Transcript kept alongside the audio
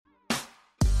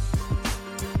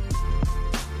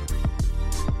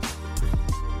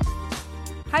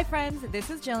Hi friends, this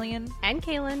is Jillian and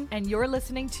Kaylin, and you're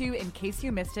listening to In Case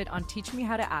You Missed It on Teach Me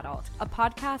How to Adult, a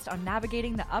podcast on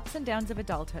navigating the ups and downs of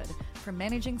adulthood, from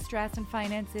managing stress and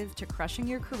finances to crushing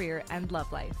your career and love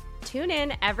life. Tune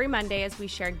in every Monday as we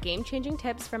share game-changing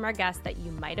tips from our guests that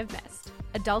you might have missed.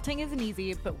 Adulting isn't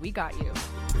easy, but we got you.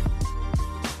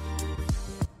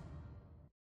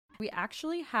 We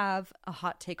actually have a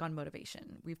hot take on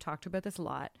motivation. We've talked about this a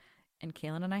lot. And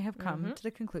Kaylin and I have come to the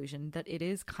conclusion that it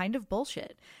is kind of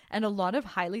bullshit. And a lot of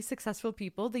highly successful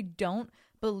people, they don't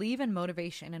believe in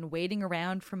motivation and waiting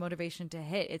around for motivation to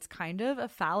hit. It's kind of a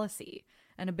fallacy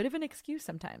and a bit of an excuse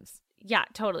sometimes. Yeah,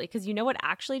 totally. Because you know what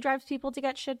actually drives people to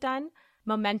get shit done?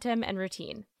 Momentum and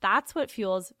routine. That's what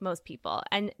fuels most people.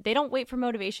 And they don't wait for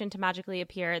motivation to magically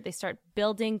appear. They start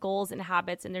building goals and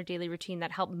habits in their daily routine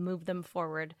that help move them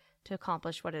forward to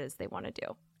accomplish what it is they want to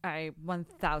do. I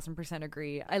 1000%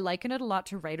 agree. I liken it a lot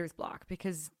to writer's block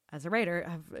because as a writer,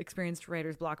 I've experienced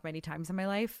writer's block many times in my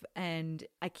life, and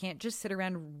I can't just sit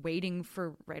around waiting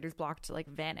for writer's block to like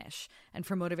vanish and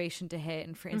for motivation to hit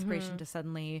and for inspiration to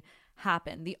suddenly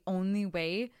happen. The only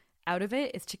way out of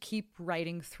it is to keep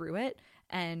writing through it,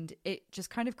 and it just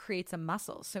kind of creates a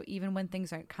muscle. So even when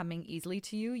things aren't coming easily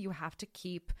to you, you have to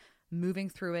keep moving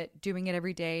through it, doing it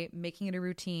every day, making it a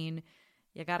routine.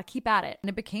 You got to keep at it. And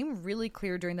it became really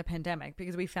clear during the pandemic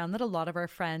because we found that a lot of our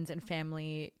friends and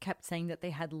family kept saying that they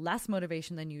had less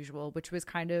motivation than usual, which was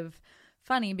kind of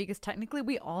funny because technically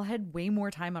we all had way more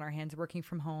time on our hands working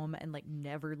from home and like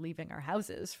never leaving our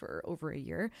houses for over a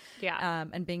year. Yeah.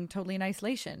 And being totally in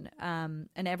isolation. And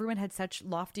everyone had such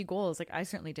lofty goals. Like I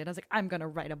certainly did. I was like, I'm going to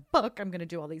write a book. I'm going to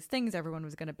do all these things. Everyone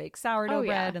was going to bake sourdough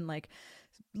bread and like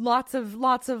lots of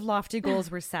lofty goals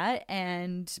were set.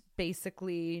 And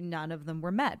basically none of them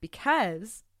were met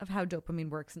because of how dopamine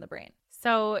works in the brain.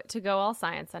 So to go all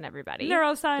science on everybody.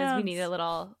 Neuroscience. Because we need a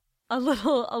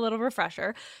little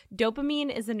refresher.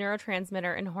 Dopamine is a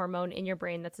neurotransmitter and hormone in your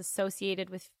brain that's associated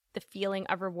with the feeling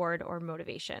of reward or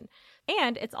motivation.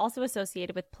 And it's also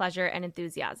associated with pleasure and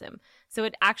enthusiasm. So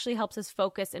it actually helps us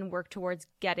focus and work towards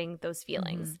getting those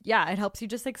feelings. Yeah, it helps you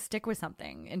just like stick with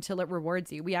something until it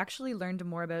rewards you. We actually learned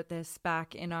more about this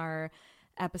back in our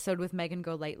episode with Megan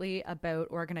Golightly about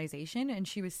organization, and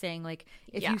she was saying like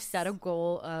if you set a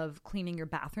goal of cleaning your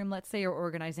bathroom, let's say, or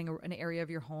organizing an area of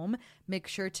your home, make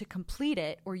sure to complete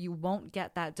it or you won't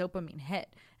get that dopamine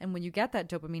hit. And when you get that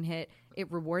dopamine hit,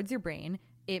 it rewards your brain,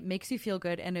 it makes you feel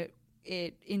good, and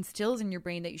it instills in your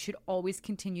brain that you should always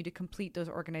continue to complete those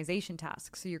organization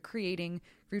tasks. So you're creating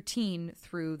routine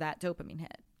through that dopamine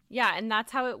hit. Yeah, and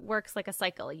that's how it works, like a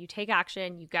cycle. You take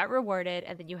action, you get rewarded,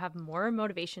 and then you have more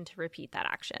motivation to repeat that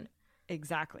action.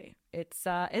 Exactly. It's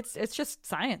just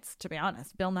science, to be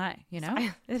honest. Bill Nye, you know?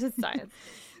 It is science.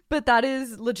 But that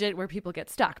is legit where people get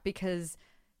stuck because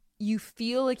you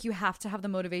feel like you have to have the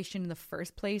motivation in the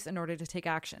first place in order to take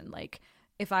action. Like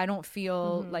if I don't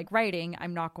feel like writing,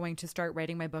 I'm not going to start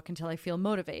writing my book until I feel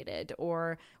motivated.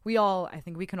 Or I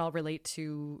think we can all relate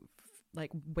to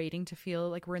like waiting to feel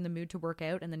like we're in the mood to work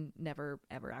out and then never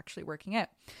ever actually working out.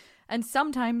 And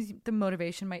sometimes the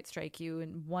motivation might strike you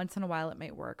and once in a while it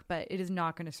might work, but it is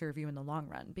not going to serve you in the long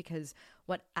run because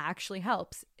what actually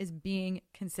helps is being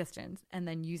consistent and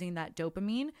then using that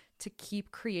dopamine to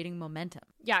keep creating momentum.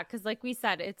 Yeah, because like we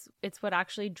said, it's what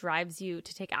actually drives you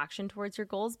to take action towards your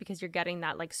goals because you're getting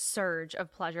that like surge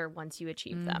of pleasure once you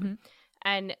achieve them.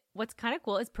 And what's kind of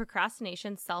cool is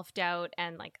procrastination, self-doubt,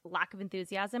 and like lack of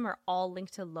enthusiasm are all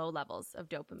linked to low levels of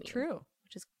dopamine. True.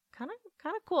 Which is kind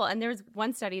of cool. And there's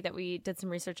one study that we did some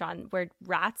research on where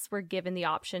rats were given the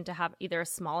option to have either a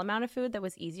small amount of food that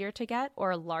was easier to get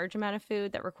or a large amount of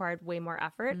food that required way more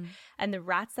effort. And the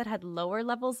rats that had lower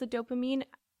levels of dopamine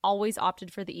always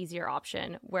opted for the easier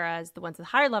option, whereas the ones with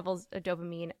higher levels of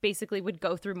dopamine basically would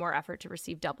go through more effort to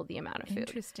receive double the amount of food.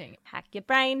 Interesting. Hack your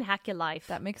brain, hack your life.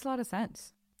 That makes a lot of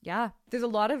sense. Yeah. There's a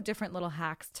lot of different little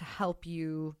hacks to help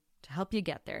you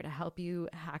get there, to help you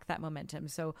hack that momentum.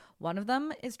 So one of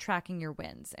them is tracking your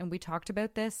wins. And we talked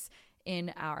about this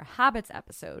in our habits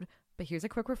episode, but here's a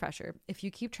quick refresher. If you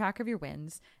keep track of your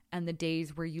wins and the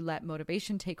days where you let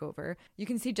motivation take over, you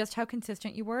can see just how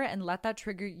consistent you were and let that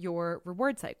trigger your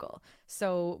reward cycle.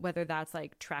 So whether that's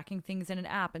like tracking things in an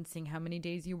app and seeing how many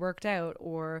days you worked out,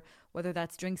 or whether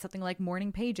that's doing something like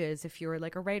morning pages if you're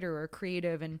like a writer or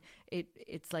creative and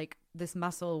it's like this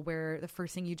muscle where the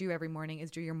first thing you do every morning is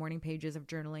do your morning pages of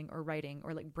journaling or writing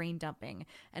or like brain dumping,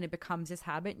 and it becomes this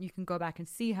habit and you can go back and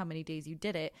see how many days you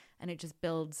did it, and it just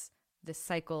builds this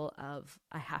cycle of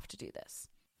I have to do this.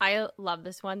 I love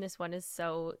this one. This one is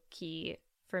so key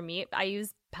for me. I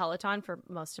use Peloton for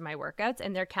most of my workouts,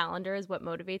 and their calendar is what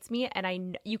motivates me.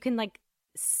 And you can like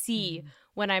see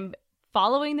when I'm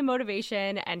following the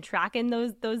motivation and tracking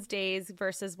those days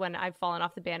versus when I've fallen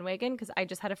off the bandwagon, because I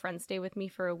just had a friend stay with me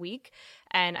for a week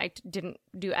and I didn't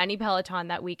do any Peloton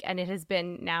that week, and it has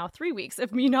been now 3 weeks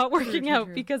of me not working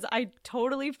out because I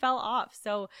totally fell off.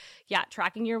 So yeah,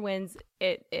 tracking your wins,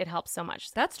 it helps so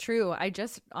much. That's true. I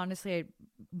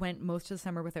went most of the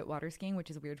summer without water skiing,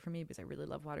 which is weird for me because I really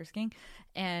love water skiing,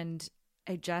 and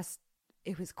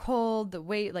it was cold, the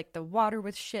water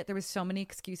was shit. There was so many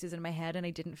excuses in my head and I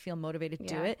didn't feel motivated to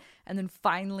do it. And then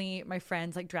finally my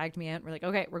friends like dragged me out and were like,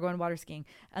 okay, we're going water skiing.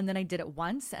 And then I did it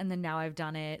once, and then now I've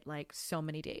done it like so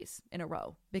many days in a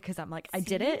row because I'm like, I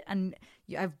did it, and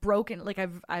I've broken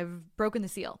the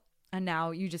seal, and now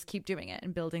you just keep doing it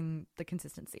and building the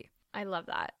consistency. I love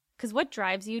that. Because what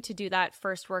drives you to do that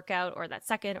first workout or that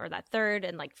second or that third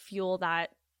and like fuel that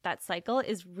cycle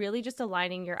is really just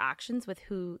aligning your actions with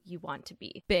who you want to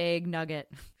be. Big nugget.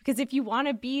 Because if you want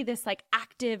to be this like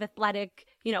active, athletic,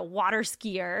 water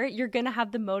skier, you're going to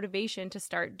have the motivation to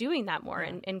start doing that more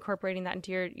and incorporating that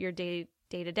into your day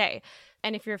to day.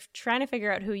 And if you're trying to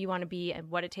figure out who you want to be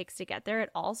and what it takes to get there, it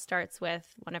all starts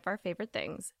with one of our favorite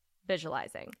things,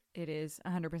 visualizing. It is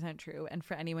 100% true. And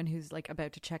for anyone who's like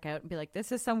about to check out and be like,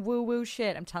 this is some woo woo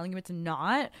shit, I'm telling you it's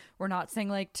not. We're not saying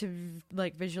like to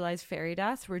like visualize fairy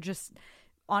dust. We're just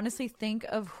honestly think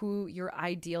of who your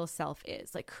ideal self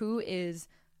is. Like who is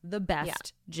the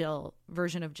best Jill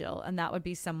version of Jill. And that would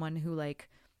be someone who like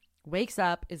wakes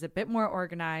up, is a bit more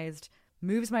organized,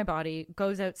 moves my body,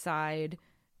 goes outside,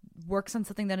 works on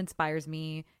something that inspires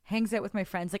me, hangs out with my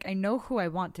friends. Like I know who I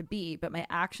want to be, but my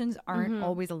actions aren't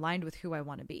always aligned with who I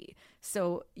want to be.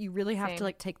 So you really have to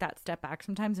like take that step back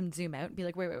sometimes and zoom out and be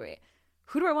like, wait.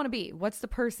 Who do I want to be? What's the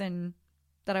person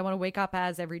that I want to wake up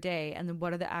as every day? And then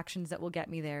what are the actions that will get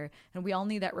me there? And we all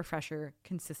need that refresher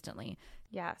consistently.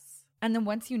 Yes. And then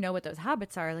once you know what those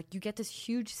habits are, like you get this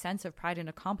huge sense of pride and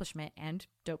accomplishment and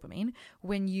dopamine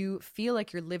when you feel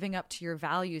like you're living up to your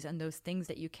values and those things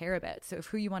that you care about. So if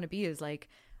who you want to be is like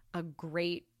a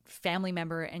great family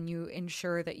member and you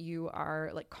ensure that you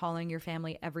are like calling your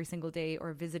family every single day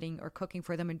or visiting or cooking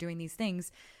for them and doing these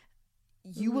things,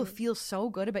 you will feel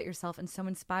so good about yourself and so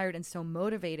inspired and so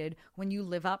motivated when you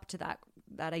live up to that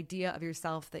idea of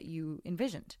yourself that you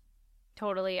envisioned.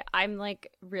 Totally. I'm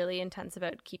like really intense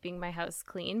about keeping my house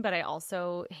clean, but I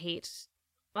also hate,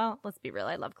 well, let's be real,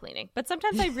 I love cleaning. But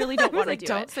sometimes I really don't want to do it.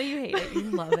 Don't say you hate it.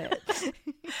 You love it.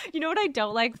 You know what I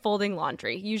don't like? Folding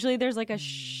laundry. Usually there's like a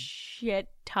shit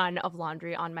ton of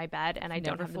laundry on my bed and I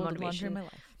don't have the motivation. Laundry in my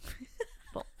life.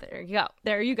 Well,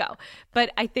 there you go.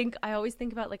 But I always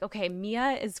think about like, okay,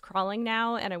 Mia is crawling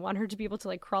now and I want her to be able to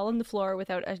like crawl on the floor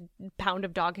without a pound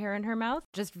of dog hair in her mouth.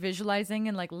 Just visualizing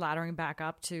and like laddering back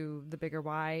up to the bigger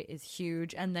why is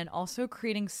huge. And then also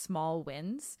creating small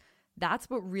wins. That's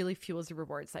what really fuels the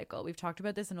reward cycle. We've talked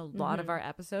about this in a lot of our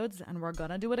episodes and we're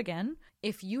gonna do it again.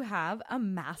 If you have a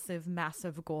massive,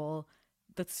 massive goal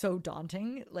that's so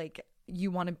daunting, like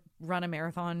you want to run a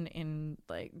marathon in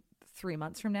like 3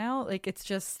 months from now, like it's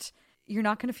just, you're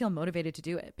not going to feel motivated to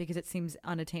do it because it seems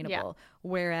unattainable.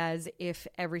 Whereas if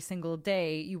every single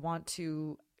day you want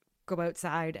to go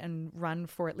outside and run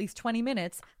for at least 20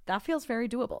 minutes, that feels very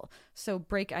doable. So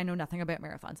I know nothing about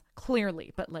marathons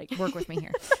clearly, but like work with me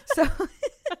here. So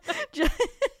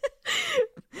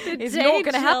it's not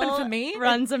going to happen for me.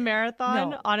 Runs a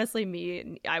marathon. No.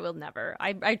 Honestly, I will never.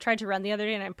 I tried to run the other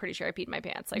day and I'm pretty sure I peed my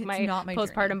pants. Like my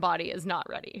postpartum journey. Body is not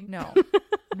ready.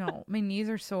 No, my knees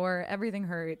are sore. Everything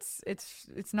hurts.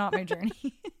 It's not my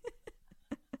journey.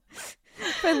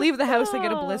 If I leave the house, I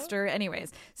get a blister.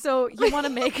 Anyways, so you want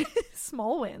to make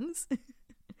small wins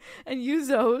and use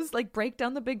those, like break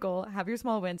down the big goal, have your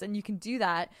small wins. And you can do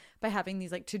that by having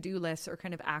these like to-do lists or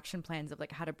kind of action plans of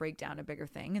like how to break down a bigger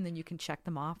thing. And then you can check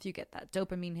them off. You get that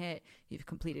dopamine hit. You've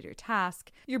completed your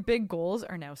task. Your big goals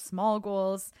are now small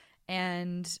goals.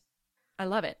 And I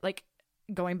love it. Like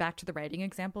going back to the writing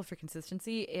example for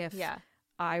consistency, if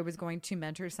I was going to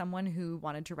mentor someone who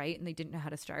wanted to write and they didn't know how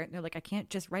to start and they're like, I can't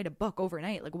just write a book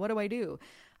overnight. Like, what do?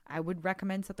 I would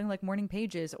recommend something like Morning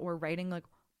Pages or writing like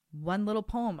one little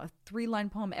poem, a 3-line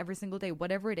poem every single day,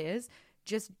 whatever it is.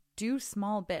 Just do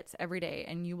small bits every day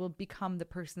and you will become the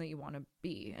person that you want to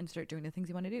be and start doing the things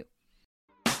you want to do.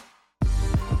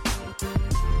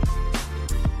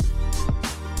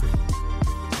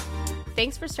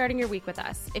 Thanks for starting your week with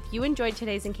us. If you enjoyed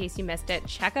today's In Case You Missed It,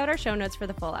 check out our show notes for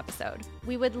the full episode.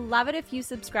 We would love it if you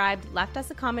subscribed, left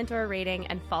us a comment or a rating,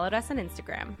 and followed us on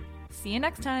Instagram. See you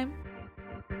next time.